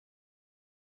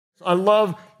I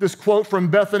love this quote from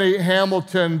Bethany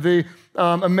Hamilton, the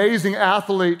amazing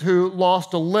athlete who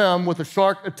lost a limb with a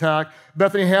shark attack.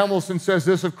 Bethany Hamilton says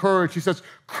this of courage. She says,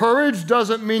 courage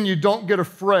doesn't mean you don't get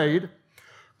afraid.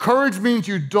 Courage means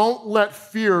you don't let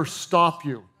fear stop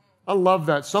you. I love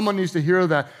that. Someone needs to hear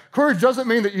that. Courage doesn't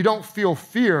mean that you don't feel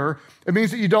fear. It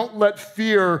means that you don't let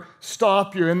fear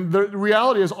stop you. And the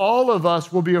reality is all of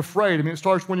us will be afraid. I mean, it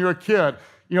starts when you're a kid.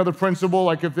 You know the principle,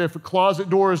 like if a closet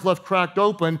door is left cracked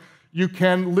open, you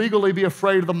can legally be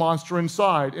afraid of the monster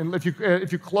inside. And if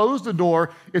you close the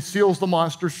door, it seals the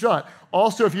monster shut.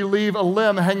 Also, if you leave a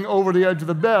limb hanging over the edge of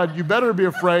the bed, you better be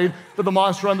afraid that the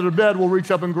monster under the bed will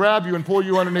reach up and grab you and pull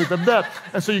you underneath the bed.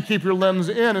 And so you keep your limbs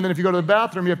in. And then if you go to the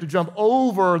bathroom, you have to jump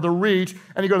over the reach,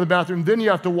 and you go to the bathroom. Then you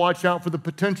have to watch out for the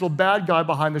potential bad guy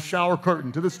behind the shower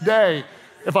curtain. To this day,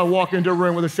 if I walk into a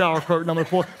room with a shower curtain, I'm going to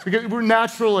pull.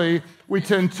 Because we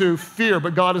tend to fear,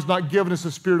 but God has not given us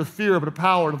a spirit of fear, but a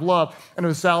power and of love and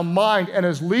of a sound mind. And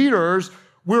as leaders,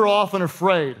 we're often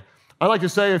afraid. I like to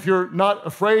say if you're not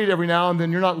afraid every now and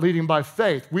then, you're not leading by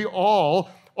faith. We all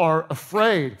are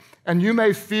afraid. And you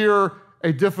may fear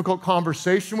a difficult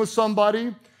conversation with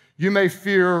somebody. You may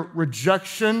fear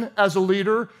rejection as a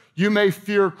leader. You may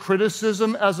fear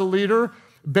criticism as a leader.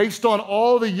 Based on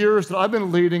all the years that I've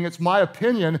been leading, it's my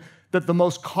opinion that the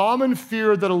most common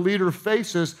fear that a leader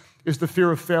faces is the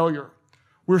fear of failure.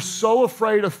 We're so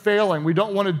afraid of failing. We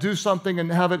don't want to do something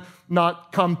and have it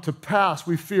not come to pass.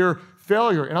 We fear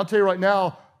failure. And I'll tell you right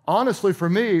now, honestly, for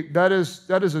me, that is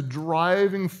a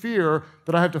driving fear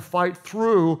that I have to fight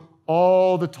through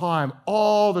all the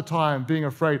time, being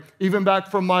afraid. Even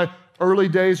back from my early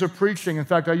days of preaching. In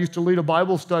fact, I used to lead a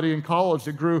Bible study in college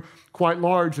that grew quite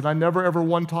large, and I never ever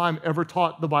one time ever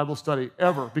taught the Bible study,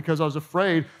 ever, because I was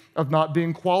afraid of not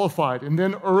being qualified. And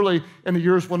then early in the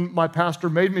years when my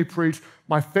pastor made me preach,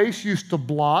 my face used to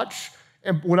blotch,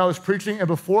 and when I was preaching, and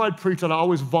before I'd preach, I'd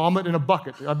always vomit in a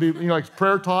bucket. I'd be, like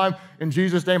prayer time, in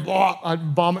Jesus' name, blah, I'd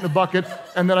vomit in a bucket,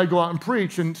 and then I'd go out and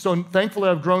preach. And so thankfully,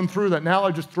 I've grown through that. Now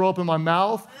I just throw up in my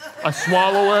mouth, I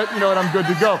swallow it, and I'm good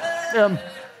to go. And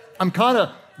I'm kind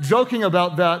of joking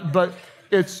about that, but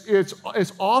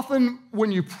it's often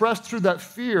when you press through that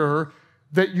fear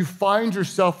that you find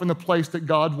yourself in the place that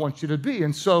God wants you to be.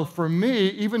 And so for me,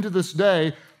 even to this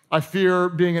day, I fear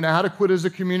being inadequate as a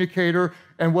communicator.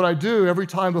 And what I do every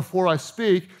time before I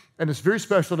speak, and it's very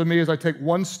special to me, is I take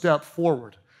one step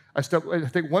forward. I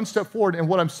take one step forward, and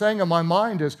what I'm saying in my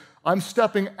mind is I'm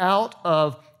stepping out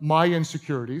of my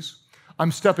insecurities.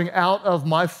 I'm stepping out of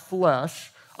my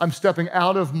flesh. I'm stepping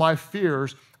out of my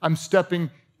fears. I'm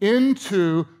stepping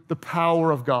into the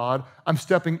power of God. I'm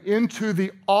stepping into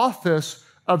the office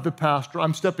of the pastor.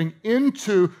 I'm stepping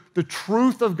into the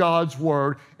truth of God's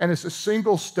word, and it's a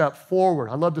single step forward.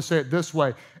 I love to say it this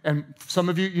way, and some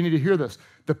of you need to hear this.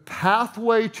 The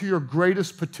pathway to your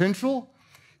greatest potential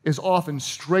is often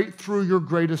straight through your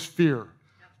greatest fear.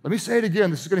 Let me say it again.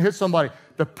 This is going to hit somebody.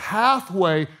 The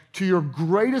pathway to your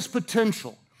greatest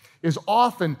potential is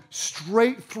often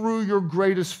straight through your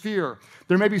greatest fear.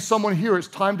 There may be someone here, it's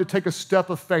time to take a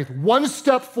step of faith. One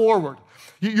step forward.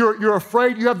 You're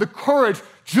afraid, you have the courage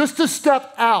just to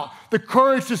step out. The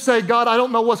courage to say, God, I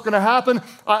don't know what's going to happen.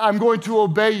 I'm going to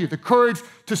obey you. The courage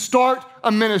to start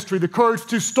a ministry. The courage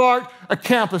to start a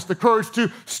campus. The courage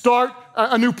to start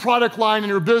a new product line in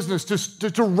your business.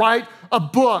 To write a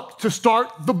book. To start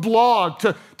the blog.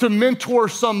 To mentor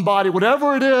somebody.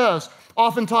 Whatever it is.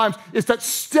 Oftentimes, it's that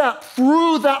step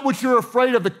through that which you're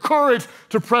afraid of, the courage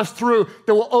to press through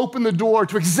that will open the door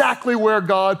to exactly where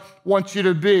God wants you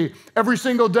to be. Every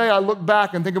single day, I look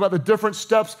back and think about the different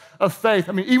steps of faith.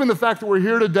 I mean, even the fact that we're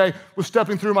here today was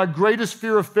stepping through my greatest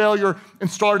fear of failure in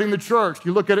starting the church.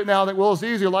 You look at it now and think, well, it's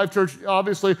easy. Life Church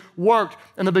obviously worked.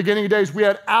 In the beginning days, we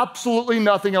had absolutely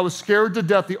nothing. I was scared to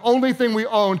death. The only thing we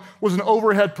owned was an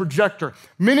overhead projector.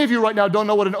 Many of you right now don't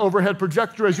know what an overhead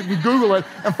projector is. You can Google it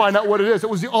and find out what it is. It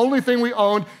was the only thing we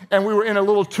owned, and we were in a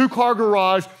little 2-car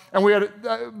garage, and we had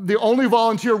the only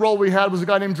volunteer role we had was a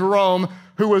guy named Jerome,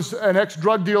 who was an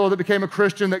ex-drug dealer that became a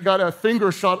Christian that got a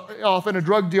finger shot off in a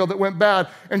drug deal that went bad.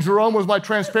 And Jerome was my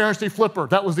transparency flipper.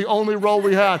 That was the only role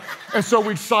we had. And so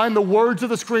we'd shine the words of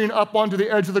the screen up onto the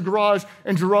edge of the garage,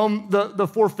 and Jerome, the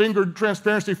 4-fingered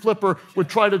transparency flipper, would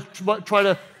try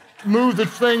to move the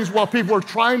things while people were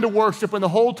trying to worship. And the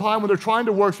whole time when they're trying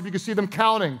to worship, you can see them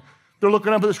counting. They're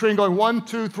looking up at the screen going, 1,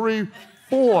 2, 3,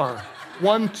 4.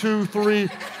 1, 2, 3,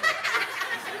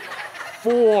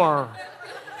 4.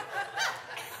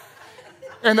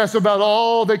 And that's about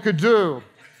all they could do.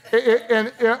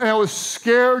 And I was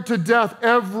scared to death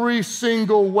every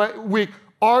single week.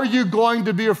 Are you going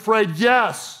to be afraid?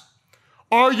 Yes.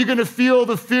 Are you going to feel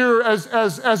the fear as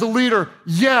a leader?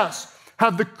 Yes.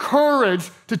 Have the courage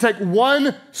to take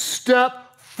one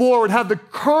step forward. Have the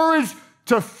courage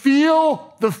to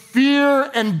feel the fear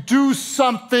and do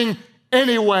something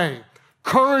anyway.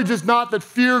 Courage is not that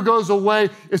fear goes away,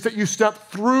 it's that you step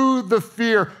through the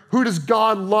fear. Who does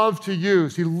God love to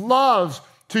use? He loves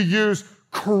to use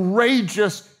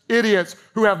courageous idiots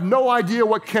who have no idea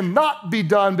what cannot be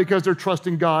done because they're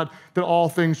trusting God that all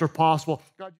things are possible.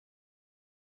 God,